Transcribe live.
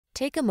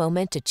Take a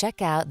moment to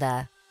check out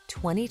the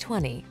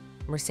 2020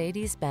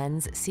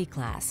 Mercedes-Benz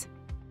C-Class.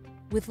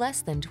 With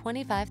less than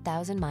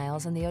 25,000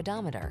 miles on the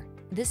odometer,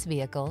 this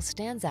vehicle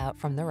stands out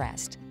from the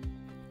rest.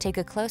 Take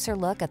a closer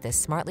look at this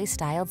smartly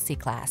styled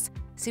C-Class.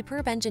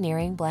 Superb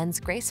engineering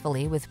blends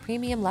gracefully with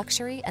premium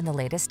luxury and the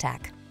latest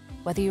tech.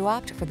 Whether you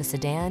opt for the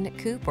sedan,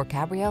 coupe, or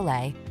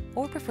cabriolet,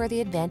 or prefer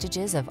the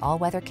advantages of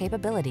all-weather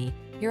capability,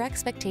 your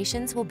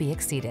expectations will be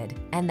exceeded,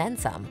 and then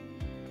some.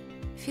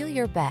 Feel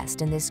your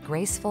best in this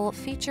graceful,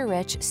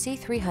 feature-rich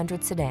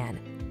C300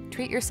 sedan.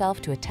 Treat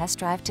yourself to a test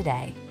drive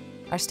today.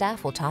 Our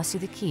staff will toss you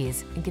the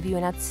keys and give you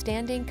an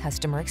outstanding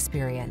customer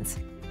experience.